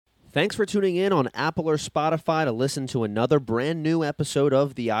Thanks for tuning in on Apple or Spotify to listen to another brand new episode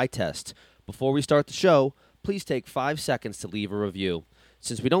of The Eye Test. Before we start the show, please take 5 seconds to leave a review.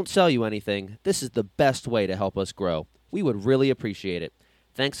 Since we don't sell you anything, this is the best way to help us grow. We would really appreciate it.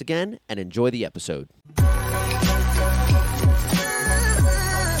 Thanks again, and enjoy the episode.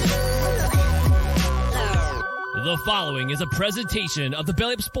 The following is a presentation of the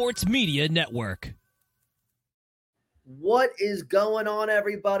Belly Up Sports Media Network. What is going on,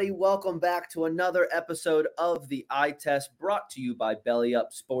 everybody? Welcome back to another episode of The Eye Test, brought to you by Belly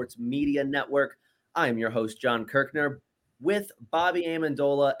Up Sports Media Network. I am your host, John Kirkner, with Bobby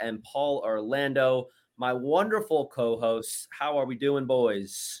Amendola and Paul Orlando, my wonderful co-hosts. How are we doing,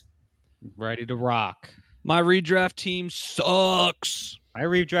 boys? Ready to rock. My redraft team sucks. My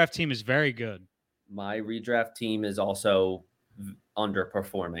redraft team is very good. My redraft team is also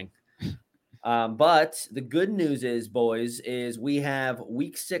underperforming. But the good news is, boys, is we have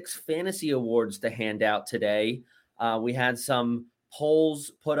Week 6 Fantasy Awards to hand out today. We had some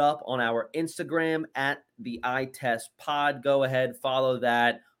polls put up on our Instagram at the Eye Test Pod. Go ahead, follow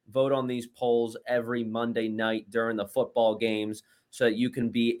that. Vote on these polls every Monday night during the football games so that you can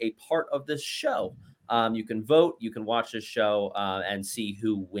be a part of this show. You can vote, you can watch this show, and see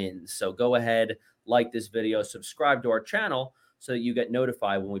who wins. So go ahead, like this video, subscribe to our channel so that you get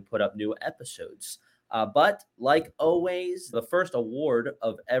notified when we put up new episodes. But like always, the first award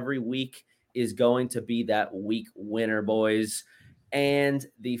of every week is going to be that week winner, boys. And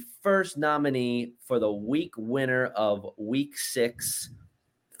the first nominee for the week winner of Week 6,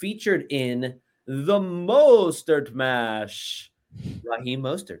 featured in the Mostert Mash, Raheem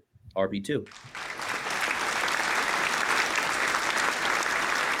Mostert, RB2.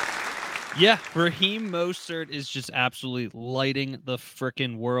 Yeah, Raheem Mostert is just absolutely lighting the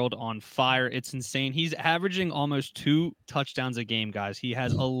freaking world on fire. It's insane. He's averaging almost 2 touchdowns a game, guys. He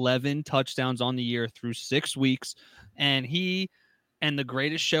has 11 touchdowns on the year through 6 weeks. And the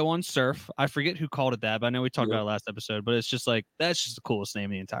greatest show on surf, I forget who called it that, but I know we talked about it last episode, but it's just like, that's just the coolest name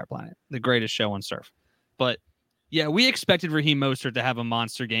in the entire planet. The greatest show on surf. But yeah, we expected Raheem Mostert to have a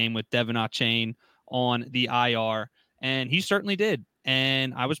monster game with DAVANTE on the IR, and he certainly did.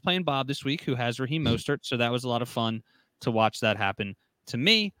 And I was playing Bob this week, who has Raheem Mostert, so that was a lot of fun to watch that happen to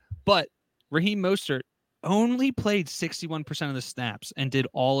me. But Raheem Mostert only played 61% of the snaps and did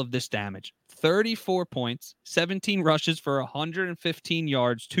all of this damage. 34 points, 17 rushes for 115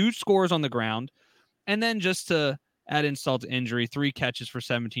 yards, 2 scores on the ground, and then just to add insult to injury, 3 catches for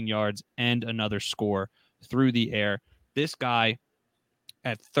 17 yards and another score through the air. This guy,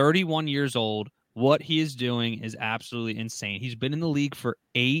 at 31 years old, what he is doing is absolutely insane. He's been in the league for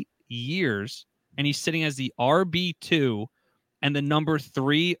 8 years, and he's sitting as the RB2 and the number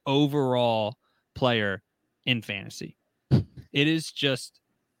 3 overall player in fantasy. It is just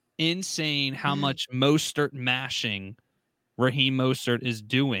insane how much Mostert mashing Raheem Mostert is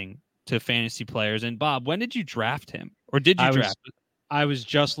doing to fantasy players. And Bob, when did you draft him? Or did you draft him? I was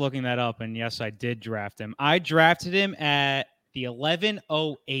just looking that up, and yes, I did draft him. I drafted him at the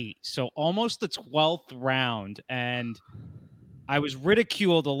 11:08, so almost the 12th round, and I was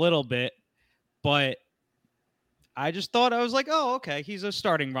ridiculed a little bit, but I just thought, I was like, oh, okay, he's a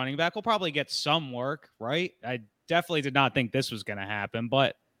starting running back. We'll probably get some work, right? I definitely did not think this was going to happen,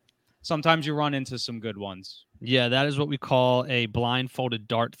 but sometimes you run into some good ones. Yeah, that is what we call a blindfolded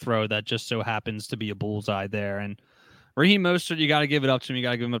dart throw that just so happens to be a bullseye there. And Raheem Mostert, you got to give it up to him. You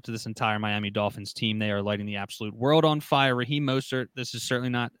got to give him up to this entire Miami Dolphins team. They are lighting the absolute world on fire. Raheem Mostert, this is certainly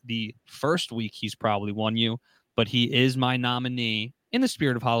not the first week he's probably won you, but he is my nominee in the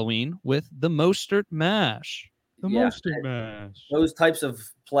spirit of Halloween with the Mostert Mash. The Mostert Mash. Those types of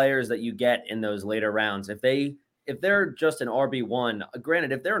players that you get in those later rounds, if they're just an RB1,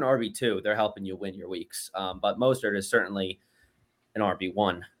 granted, if they're an RB2, they're helping you win your weeks. But Mostert is certainly an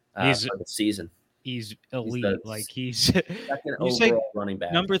RB1 for the season. He's elite. He's second overall running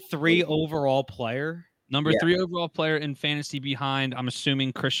back. Number 3 overall player. Number 3 overall player in fantasy behind, I'm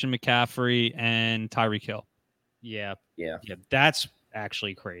assuming, Christian McCaffrey and Tyreek Hill. Yeah. That's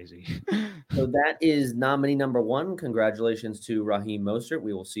actually crazy. So that is nominee number 1. Congratulations to Raheem Mostert.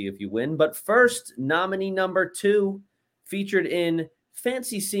 We will see if you win. But first, nominee number 2, featured in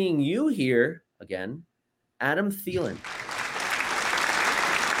Fancy Seeing You Here again, Adam Thielen.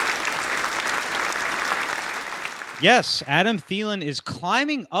 Yes, Adam Thielen is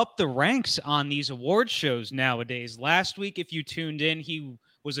climbing up the ranks on these award shows nowadays. Last week, if you tuned in, he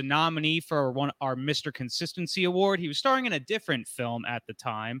was a nominee for our Mr. Consistency Award. He was starring in a different film at the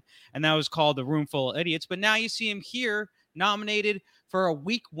time, and that was called The Room Full of Idiots. But now you see him here nominated for a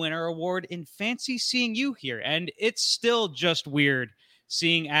week winner award in Fancy Seeing You Here. And it's still just weird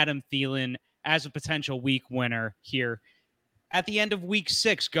seeing Adam Thielen as a potential week winner here at the end of week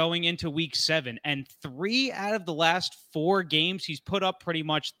 6 going into week 7. And 3 out of the last 4 games, he's put up pretty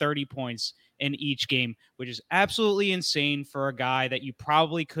much 30 points in each game, which is absolutely insane for a guy that you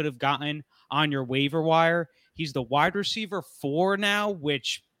probably could have gotten on your waiver wire. He's the wide receiver 4 now,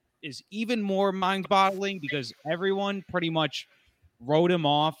 which is even more mind-boggling because everyone pretty much wrote him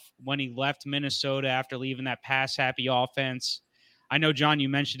off when he left Minnesota after leaving that pass-happy offense. I know, John, you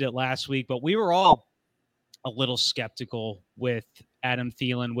mentioned it last week, but we were all a little skeptical with Adam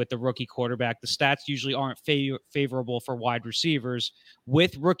Thielen, with the rookie quarterback. The stats usually aren't favorable for wide receivers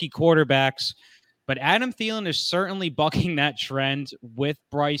with rookie quarterbacks, but Adam Thielen is certainly bucking that trend with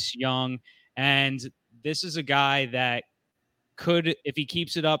Bryce Young. And this is a guy that could, if he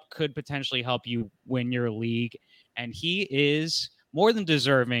keeps it up, could potentially help you win your league. And he is more than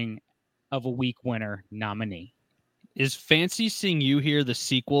deserving of a week winner nominee. Is Fancy Seeing You Here the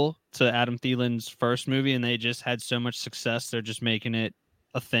sequel to Adam Thielen's first movie, and they just had so much success they're just making it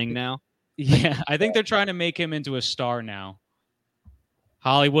a thing now? Yeah, I think they're trying to make him into a star now.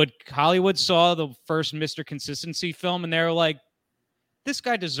 Hollywood saw the first Mr. Consistency film, and they were like, this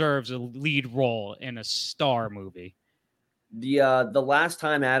guy deserves a lead role in a star movie. The last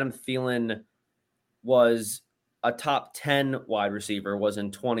time Adam Thielen was a top 10 wide receiver was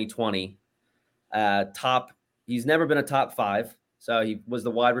in 2020. He's never been a top 5. So he was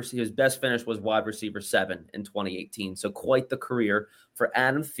the wide receiver. His best finish was wide receiver 7 in 2018. So quite the career for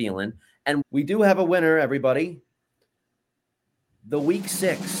Adam Thielen. And we do have a winner, everybody. The week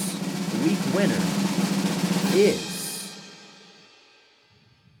 6 week winner is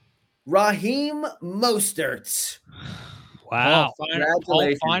Raheem Mostert. Wow.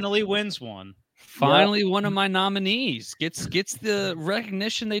 Congratulations. Finally wins one. Finally, one of my nominees gets the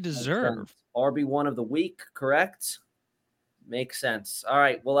recognition they deserve. RB1 of the week, correct? Makes sense. All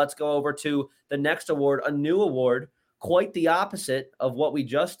right, well, let's go over to the next award, a new award, quite the opposite of what we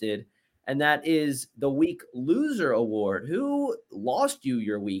just did, and that is the Week Loser Award. Who lost you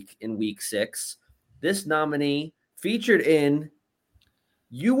your week in week 6? This nominee featured in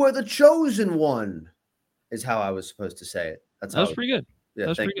You Were the Chosen One, is how I was supposed to say it. That was pretty good. Yeah, that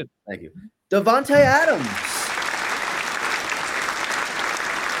was pretty good. Thank you. DAVANTE Adams.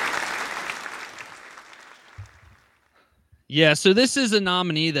 Yeah, so this is a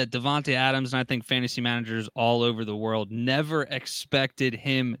nominee that DAVANTE Adams and I think fantasy managers all over the world never expected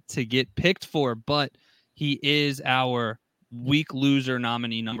him to get picked for, but he is our week loser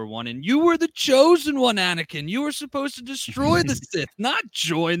nominee number 1. And you were the chosen one, Anakin. You were supposed to destroy the Sith, not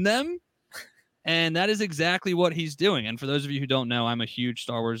join them. And that is exactly what he's doing. And for those of you who don't know, I'm a huge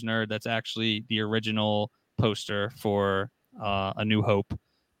Star Wars nerd. That's actually the original poster for A New Hope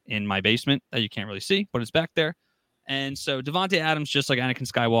in my basement that you can't really see, but it's back there. And so DAVANTE Adams, just like Anakin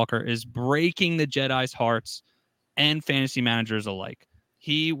Skywalker, is breaking the Jedi's hearts and fantasy managers alike.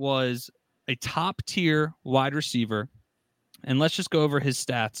 He was a top-tier wide receiver. And let's just go over his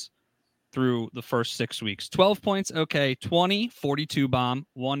stats through the first 6 weeks. 12 points, okay. 20, 42 bomb,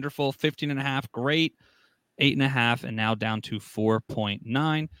 wonderful. 15.5, great. 8.5, and now down to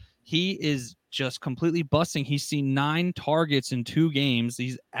 4.9. He is just completely busting. He's seen 9 targets in 2 games.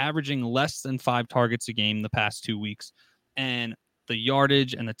 He's averaging less than 5 targets a game the past 2 weeks. And the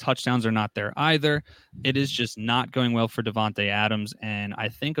yardage and the touchdowns are not there either. It is just not going well for DAVANTE Adams. And I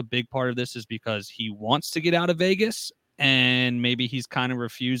think a big part of this is because he wants to get out of Vegas, and maybe he's kind of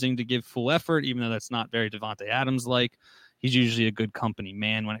refusing to give full effort, even though that's not very DAVANTE Adams-like. He's usually a good company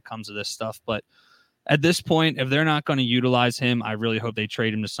man when it comes to this stuff. But at this point, if they're not going to utilize him, I really hope they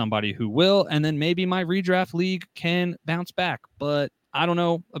trade him to somebody who will. And then maybe my redraft league can bounce back. But I don't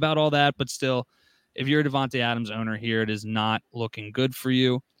know about all that. But still, if you're a DAVANTE Adams owner here, it is not looking good for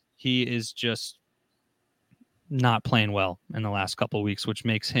you. He is just not playing well in the last couple of weeks, which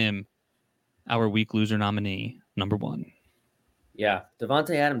makes him our week loser nominee number 1. Yeah,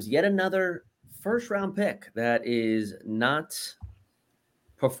 DAVANTE Adams, yet another first-round pick that is not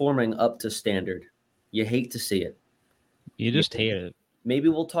performing up to standard. You hate to see it. You just hate it. Maybe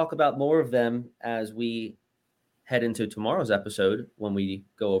we'll talk about more of them as we head into tomorrow's episode when we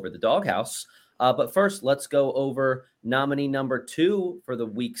go over the doghouse. But first, let's go over nominee number 2 for the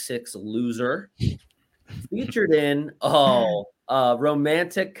week 6 loser. Featured in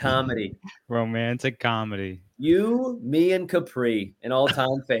romantic comedy. Romantic comedy. You, Me, and Capri, an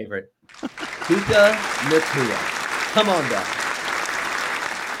all-time favorite. Puka Nacua. Come on down.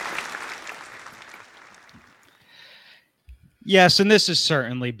 Yes, and this is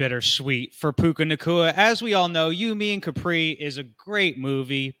certainly bittersweet for Puka Nacua. As we all know, You, Me, and Capri is a great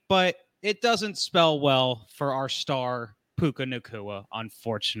movie, but it doesn't spell well for our star Puka Nacua,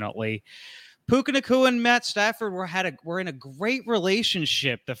 unfortunately. Puka Nacua and Matt Stafford were in a great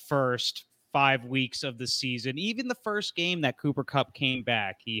relationship the first 5 weeks of the season. Even the first game that Cooper Kupp came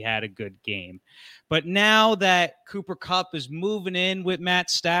back, he had a good game. But now that Cooper Kupp is moving in with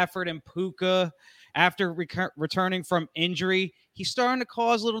Matt Stafford and Puka after returning from injury, he's starting to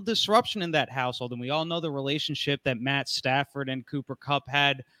cause a little disruption in that household. And we all know the relationship that Matt Stafford and Cooper Kupp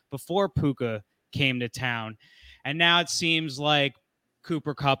had before Puka came to town. And now it seems like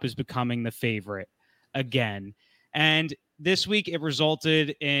Cooper Kupp is becoming the favorite again. And this week, it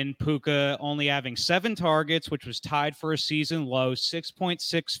resulted in Puka only having 7 targets, which was tied for a season low,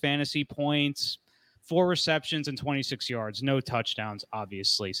 6.6 fantasy points, 4 receptions, and 26 yards. No touchdowns,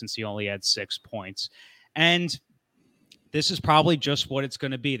 obviously, since he only had 6 points. And this is probably just what it's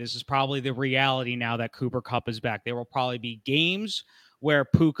going to be. This is probably the reality now that Cooper Kupp is back. There will probably be games where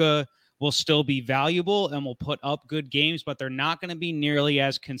Puka will still be valuable and will put up good games, but they're not going to be nearly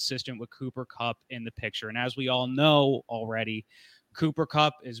as consistent with Cooper Kupp in the picture. And as we all know already, Cooper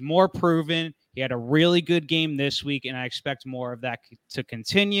Kupp is more proven. He had a really good game this week, and I expect more of that to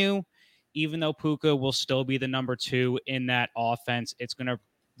continue. Even though Puka will still be the number 2 in that offense, it's going to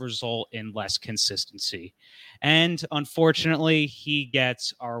result in less consistency. And unfortunately, he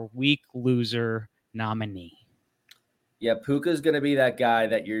gets our week loser nominee. Yeah, Puka's going to be that guy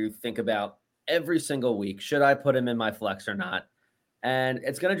that you think about every single week. Should I put him in my flex or not? And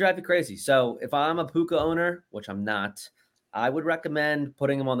it's going to drive you crazy. So if I'm a Puka owner, which I'm not, I would recommend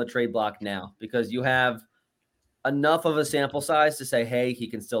putting him on the trade block now because you have enough of a sample size to say, hey, he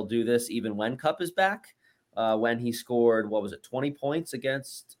can still do this even when Kupp is back. When he scored, 20 points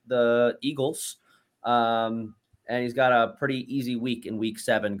against the Eagles. And he's got a pretty easy week in week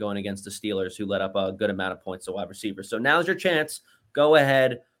 7 going against the Steelers, who let up a good amount of points to wide receivers. So now's your chance. Go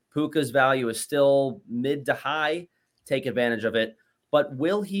ahead. Puka's value is still mid to high. Take advantage of it. But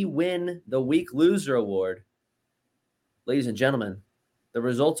will he win the week loser award? Ladies and gentlemen, the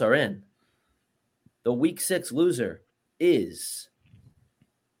results are in. The week 6 loser is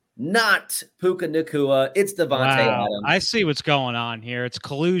not Puka Nacua. It's DAVANTE Adams. I see what's going on here. It's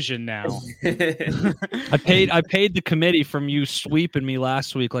collusion now. I paid the committee from you sweeping me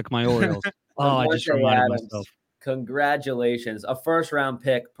last week like my Orioles. I just reminded myself. Congratulations. A first-round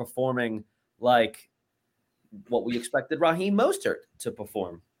pick performing like what we expected Raheem Mostert to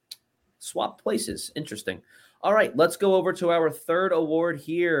perform. Swap places. Interesting. All right, let's go over to our third award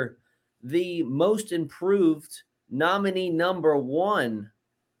here. The most improved nominee number 1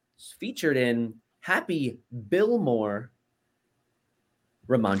 featured in Happy Billmore,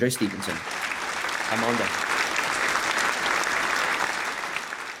 Ramondre Stevenson. I'm on that.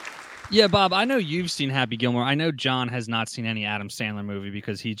 Yeah, Bob, I know you've seen Happy Gilmore. I know John has not seen any Adam Sandler movie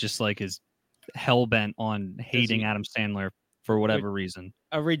because he just is hell-bent on hating Adam Sandler for whatever reason.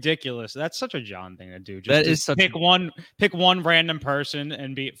 A ridiculous. That's such a John thing to do. That is such pick one random person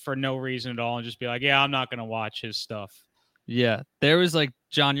and be for no reason at all and just be like, yeah, I'm not going to watch his stuff. Yeah, there was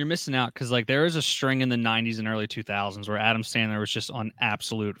John, you're missing out because there was a string in the 90s and early 2000s where Adam Sandler was just on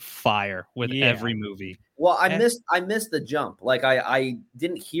absolute fire with every movie. Well, I missed the jump. I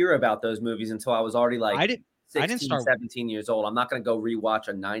didn't hear about those movies until I was already 17 years old. I'm not going to go rewatch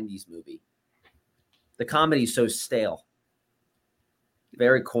a 90s movie. The comedy's so stale.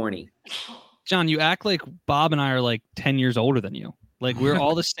 Very corny. John, you act like Bob and I are 10 years older than you. We're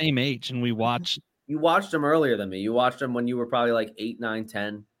all the same age and we watch. You watched them earlier than me. You watched them when you were probably 8, 9,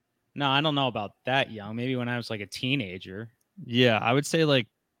 10. No, I don't know about that young. Maybe when I was a teenager. Yeah, I would say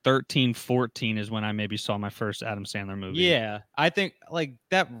 13, 14 is when I maybe saw my first Adam Sandler movie. Yeah, I think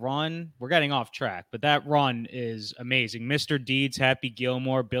that run, we're getting off track, but that run is amazing. Mr. Deeds, Happy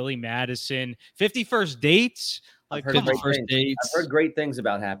Gilmore, Billy Madison, 51st Dates. I've heard great things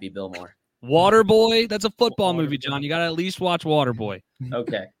about Happy Billmore. Waterboy, that's a football movie, John. You got to at least watch Waterboy.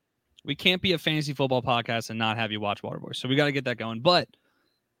 Okay. We can't be a fantasy football podcast and not have you watch Waterboy. So we got to get that going. But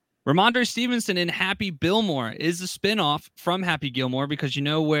Ramondre Stevenson in Happy Billmore is a spinoff from Happy Gilmore because you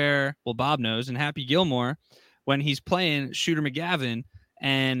know where, Bob knows, in Happy Gilmore, when he's playing Shooter McGavin,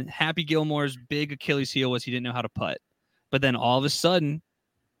 and Happy Gilmore's big Achilles heel was he didn't know how to putt. But then all of a sudden,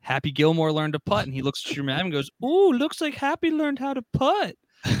 Happy Gilmore learned to putt, and he looks at Shooter McGavin and goes, ooh, looks like Happy learned how to putt.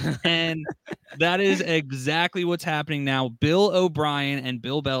 And that is exactly what's happening now. Bill O'Brien and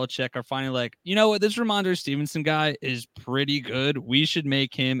Bill Belichick are finally you know what? This Ramondre Stevenson guy is pretty good. We should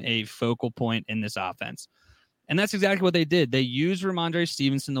make him a focal point in this offense. And that's exactly what they did. They used Ramondre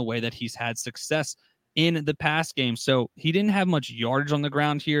Stevenson the way that he's had success in the past game. So he didn't have much yardage on the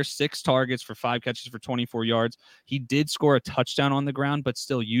ground here. 6 targets for 5 catches for 24 yards. He did score a touchdown on the ground, but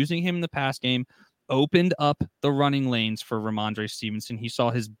still using him in the pass game opened up the running lanes for Ramondre Stevenson. He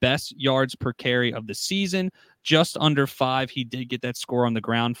saw his best yards per carry of the season, just under 5. He did get that score on the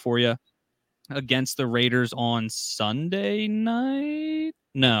ground for you against the Raiders on Sunday night.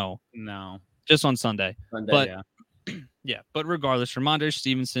 No, just on Sunday. But but regardless, Ramondre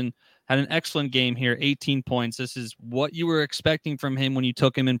Stevenson had an excellent game here, 18 points. This is what you were expecting from him when you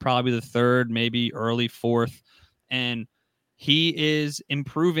took him in probably the 3rd, maybe early 4th. And he is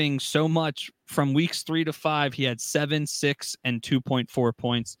improving so much from weeks 3 to 5. He had 7, 6, and 2.4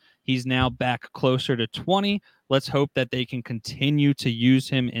 points. He's now back closer to 20. Let's hope that they can continue to use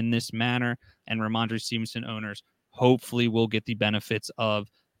him in this manner. And Ramondre Stevenson owners hopefully will get the benefits of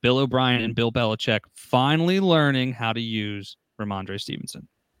Bill O'Brien and Bill Belichick finally learning how to use Ramondre Stevenson.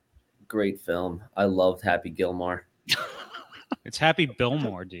 Great film. I loved Happy Gilmore. It's Happy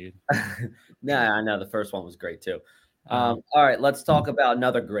Billmore, dude. Nah, I know. The first one was great, too. All right, let's talk about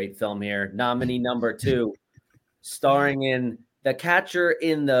another great film here. Nominee number 2, starring in The Catcher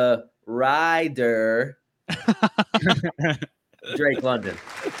in the Rider, Drake London.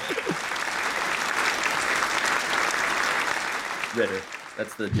 Ritter.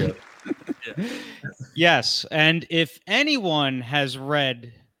 That's the joke. Yes, and if anyone has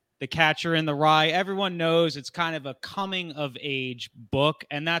read The Catcher in the Rye, everyone knows it's kind of a coming-of-age book,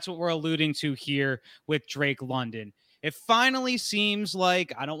 and that's what we're alluding to here with Drake London. It finally seems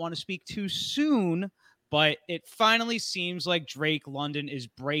like, I don't want to speak too soon, but it finally seems like Drake London is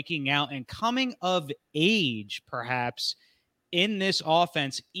breaking out and coming of age, perhaps, in this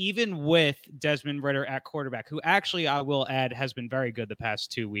offense, even with Desmond Ridder at quarterback, who actually, I will add, has been very good the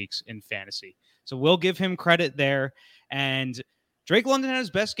past 2 weeks in fantasy. So we'll give him credit there. And Drake London had his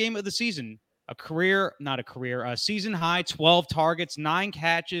best game of the season. A season high, 12 targets, 9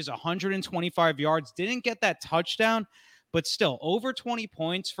 catches, 125 yards. Didn't get that touchdown, but still over 20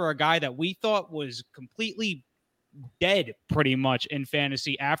 points for a guy that we thought was completely dead pretty much in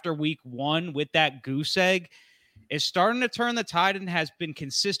fantasy after week 1 with that goose egg. Is starting to turn the tide and has been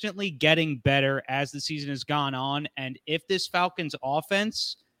consistently getting better as the season has gone on. And if this Falcons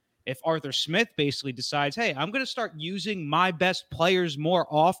offense, if Arthur Smith basically decides, hey, I'm going to start using my best players more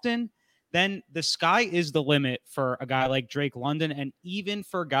often, then the sky is the limit for a guy like Drake London and even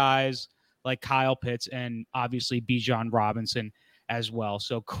for guys like Kyle Pitts and obviously Bijan Robinson as well.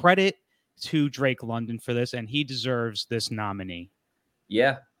 So credit to Drake London for this, and he deserves this nominee.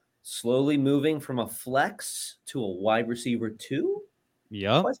 Yeah. Slowly moving from a flex to a wide receiver 2.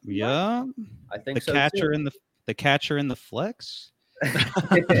 Yep. Yeah. I think the catcher in the catcher in the flex.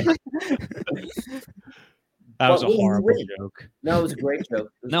 That was a horrible joke. No, it was a great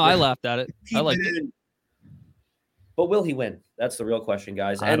joke. No, great. I laughed at it. I liked it. But will he win? That's the real question,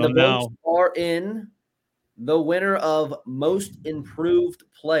 guys. And the votes are in. The winner of most improved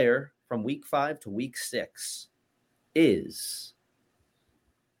player from week 5 to week 6 is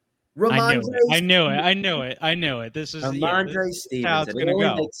Ramondre. I knew it. This is Ramondre Stevenson. How it's gonna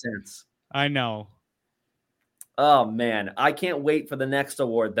go. Makes sense. I know. Oh man, I can't wait for the next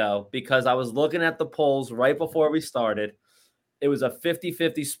award though, because I was looking at the polls right before we started. It was a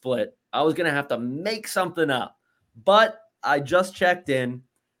 50-50 split. I was gonna have to make something up, but I just checked in,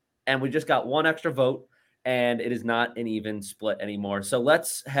 and we just got one extra vote, and it is not an even split anymore. So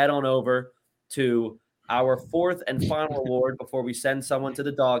let's head on over to our 4th and final award before we send someone to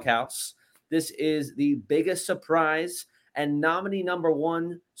the doghouse. This is the biggest surprise, and nominee number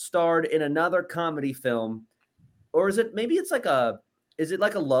 1 starred in another comedy film. Or is it like a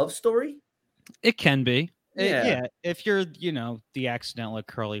love story? It can be. Yeah. If you're, the accidental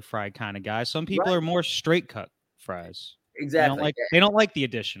curly fry kind of guy. Some people are more straight cut fries. Exactly. They don't like the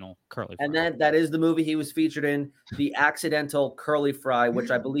additional curly fry. And that is the movie he was featured in, The Accidental Curly Fry,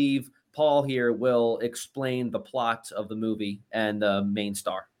 which I believe Paul here will explain the plot of the movie and the main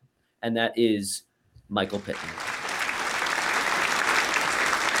star. And that is Michael Pittman.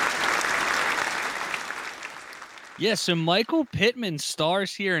 Yeah, so Michael Pittman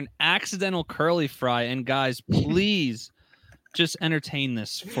stars here in Accidental Curly Fry. And guys, please just entertain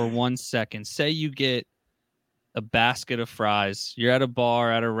this for 1 second. Say you get a basket of fries. You're at a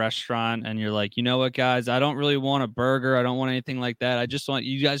bar, at a restaurant, and you're like, you know what, guys? I don't really want a burger. I don't want anything like that.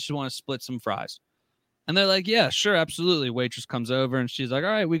 You guys just want to split some fries. And they're like, yeah, sure, absolutely. Waitress comes over, and she's like,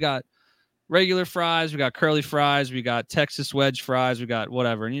 all right, we got regular fries, we got curly fries, we got Texas wedge fries, we got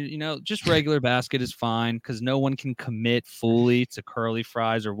whatever. And, just regular basket is fine because no one can commit fully to curly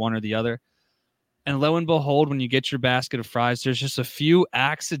fries or one or the other. And lo and behold, when you get your basket of fries, there's just a few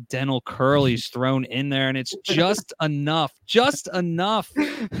accidental curlies thrown in there. And it's just enough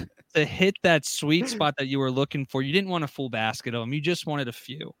to hit that sweet spot that you were looking for. You didn't want a full basket of them. You just wanted a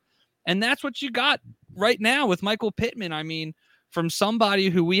few. And that's what you got right now with Michael Pittman. I mean, from somebody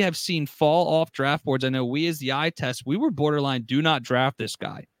who we have seen fall off draft boards, I know we as the eye test, we were borderline do not draft this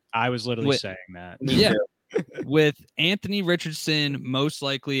guy. I was literally saying that. Me too. With Anthony Richardson most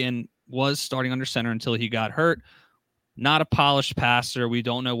likely and was starting under center until he got hurt. Not a polished passer. We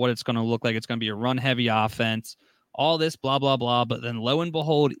don't know what it's going to look like. It's going to be a run-heavy offense. All this, blah, blah, blah. But then lo and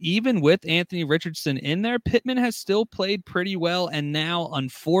behold, even with Anthony Richardson in there, Pittman has still played pretty well. And now,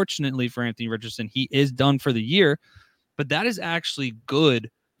 unfortunately for Anthony Richardson, he is done for the year. But that is actually good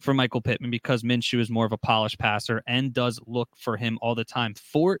for Michael Pittman because Minshew is more of a polished passer and does look for him all the time.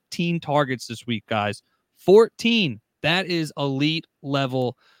 14 targets this week, guys. 14. That is elite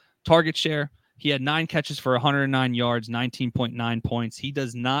level target share. He had 9 catches for 109 yards, 19.9 points. He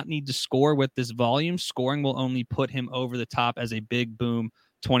does not need to score with this volume. Scoring will only put him over the top as a big boom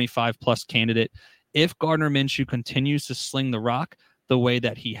 25-plus candidate. If Gardner Minshew continues to sling the rock the way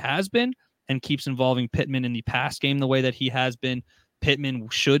that he has been and keeps involving Pittman in the pass game the way that he has been, Pittman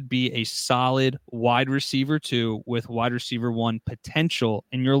should be a solid wide receiver 2 with wide receiver 1 potential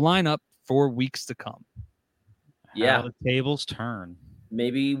in your lineup for weeks to come. Yeah. How the tables turn.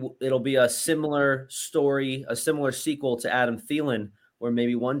 Maybe it'll be a similar story, a similar sequel to Adam Thielen, where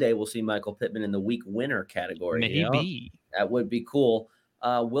maybe one day we'll see Michael Pittman in the week winner category. Maybe. That would be cool.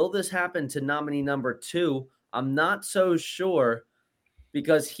 Will this happen to nominee number 2? I'm not so sure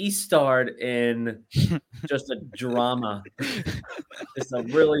because he starred in just a drama. It's a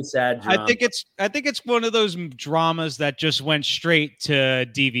really sad drama. I think it's one of those dramas that just went straight to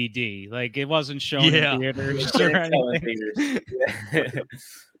DVD. Like it wasn't shown in theaters or anything.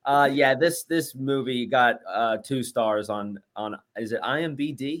 Yeah, this movie got 2 stars on is it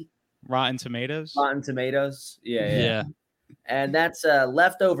IMDb? Rotten Tomatoes. Rotten Tomatoes. Yeah. And that's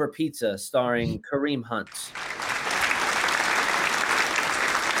Leftover Pizza starring Kareem Hunt.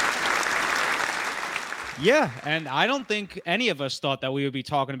 Yeah, and I don't think any of us thought that we would be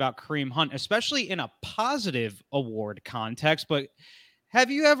talking about Kareem Hunt, especially in a positive award context. But have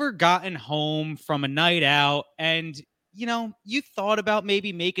you ever gotten home from a night out and, you thought about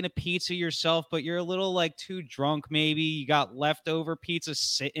maybe making a pizza yourself, but you're a little too drunk maybe. You got leftover pizza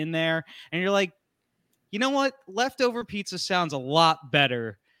sitting there and you're like, you know what? Leftover pizza sounds a lot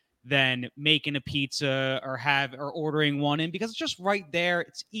better than making a pizza or ordering one in because it's just right there.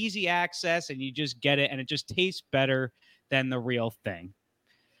 It's easy access and you just get it and it just tastes better than the real thing.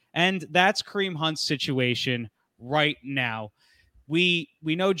 And that's Kareem Hunt's situation right now. We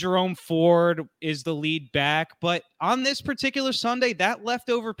know Jerome Ford is the lead back, but on this particular Sunday, that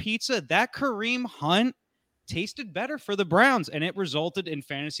leftover pizza, that Kareem Hunt tasted better for the Browns, and it resulted in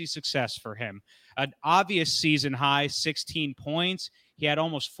fantasy success for him. An obvious season high, 16 points. He had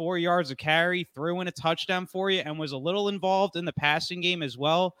almost 4 yards of carry, threw in a touchdown for you, and was a little involved in the passing game as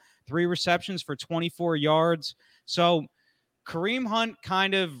well. 3 receptions for 24 yards. So Kareem Hunt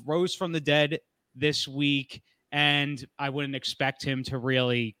kind of rose from the dead this week, and I wouldn't expect him to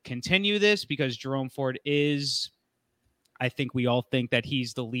really continue this because Jerome Ford I think we all think that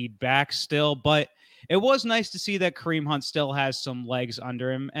he's the lead back still, but it was nice to see that Kareem Hunt still has some legs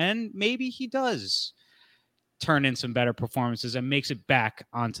under him, and maybe he does turn in some better performances and makes it back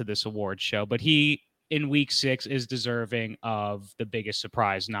onto this award show. But he, in week 6, is deserving of the biggest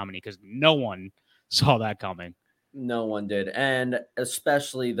surprise nominee because no one saw that coming. No one did. And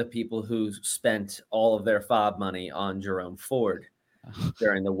especially the people who spent all of their FOB money on Jerome Ford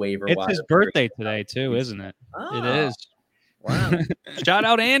during the waiver wire. It's his birthday today, too, isn't it? Oh, It is. Wow. Shout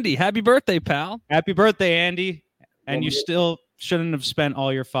out Andy. Happy birthday, pal. Happy birthday, Andy. And you still shouldn't have spent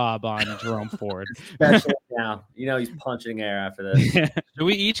all your FOB on Jerome Ford. Especially now. He's punching air after this. Should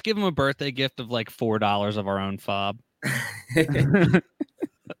we each give him a birthday gift of $4 of our own FOB?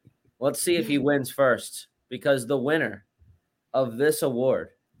 Let's see if he wins first, because the winner of this award,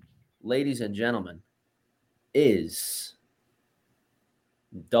 ladies and gentlemen, is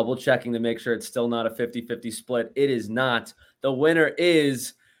double checking to make sure it's still not a 50-50 split. It is not. The winner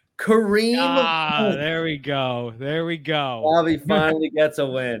is Kareem. There we go. Bobby finally gets a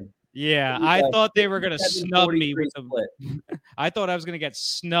win. Yeah, I thought they were going to snub me with I thought I was going to get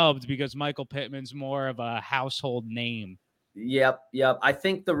snubbed because Michael Pittman's more of a household name. Yep. I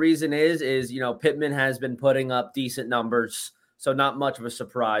think the reason is Pittman has been putting up decent numbers, so not much of a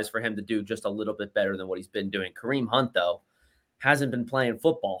surprise for him to do just a little bit better than what he's been doing. Kareem Hunt, though, hasn't been playing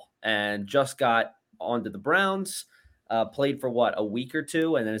football and just got onto the Browns, played for a week or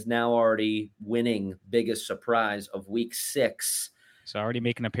 2, and is now already winning biggest surprise of week 6. So already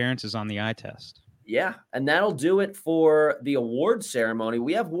making appearances on the eye test. Yeah, and that'll do it for the award ceremony.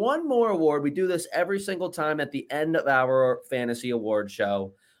 We have one more award. We do this every single time at the end of our fantasy award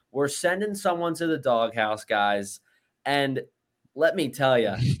show. We're sending someone to the doghouse, guys. And let me tell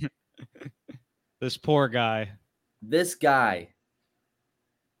you, this poor guy. This guy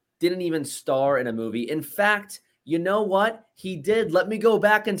didn't even star in a movie. In fact, you know what? He did. Let me go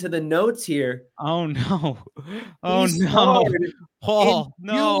back into the notes here. Oh, no. Oh, no. Paul,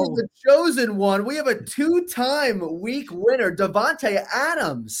 no. The Chosen One. We have a 2-time week winner, Davante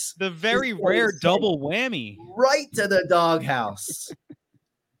Adams. The very rare double whammy. Right to the doghouse.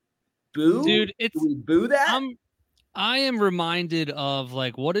 Boo? Dude, Do we boo that? I am reminded of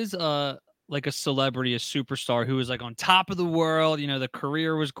like what is like a celebrity, a superstar who was like on top of the world, you know, the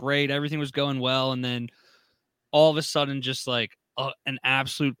career was great, everything was going well, and then all of a sudden just like an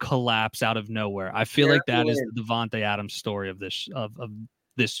absolute collapse out of nowhere. I feel like that is the Davante Adams story of this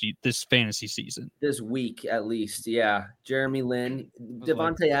this fantasy season. This week at least, yeah. Jeremy Lin,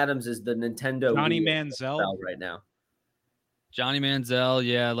 Davante Adams is the Nintendo Johnny Manziel right now. Johnny Manziel,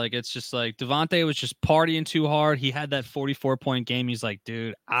 yeah, like it's just like Davante was just partying too hard. He had that 44-point game. He's like,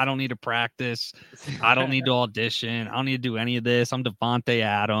 dude, I don't need to practice. I don't need to audition. I don't need to do any of this. I'm Davante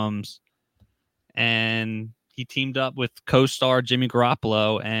Adams. And he teamed up with co-star Jimmy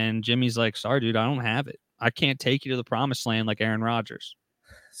Garoppolo, and Jimmy's like, sorry, dude, I don't have it. I can't take you to the promised land like Aaron Rodgers.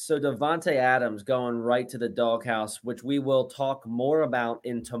 So Davante Adams going right to the doghouse, which we will talk more about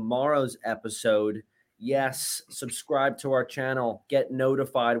in tomorrow's episode. Yes, subscribe to our channel. Get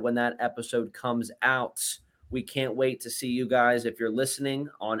notified when that episode comes out. We can't wait to see you guys. If you're listening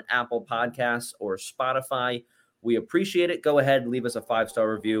on Apple Podcasts or Spotify, we appreciate it. Go ahead and leave us a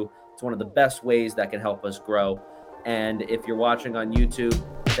 5-star review. It's one of the best ways that can help us grow. And if you're watching on YouTube,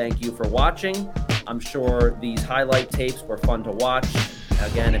 thank you for watching. I'm sure these highlight tapes were fun to watch.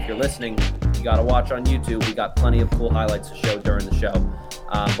 Again, if you're listening, you got to watch on YouTube. We got plenty of cool highlights to show during the show.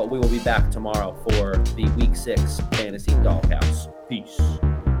 But we will be back tomorrow for the Week 6 Fantasy Doghouse. Peace.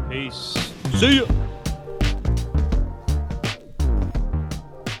 Peace. See ya.